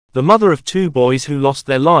The mother of two boys who lost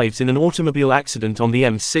their lives in an automobile accident on the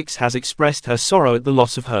M6 has expressed her sorrow at the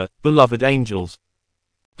loss of her beloved angels.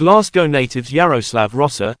 Glasgow natives Yaroslav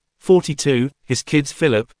Rosser, 42, his kids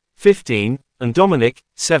Philip, 15, and Dominic,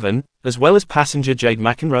 7, as well as passenger Jade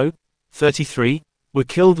McEnroe, 33, were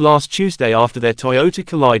killed last Tuesday after their Toyota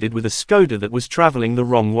collided with a Skoda that was traveling the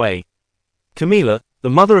wrong way. Camila, the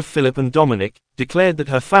mother of Philip and Dominic, declared that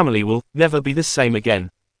her family will never be the same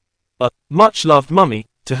again. A much-loved mummy,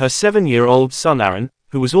 to her 7-year-old son Aaron,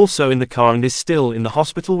 who was also in the car and is still in the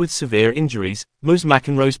hospital with severe injuries, Ms.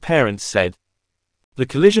 McEnroe's parents said. The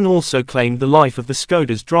collision also claimed the life of the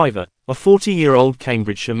Skoda's driver, a 40-year-old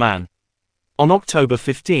Cambridgeshire man. On October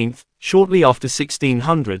 15, shortly after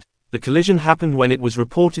 1600, the collision happened when it was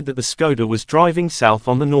reported that the Skoda was driving south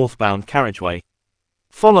on the northbound carriageway.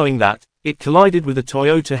 Following that, it collided with a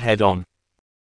Toyota head-on.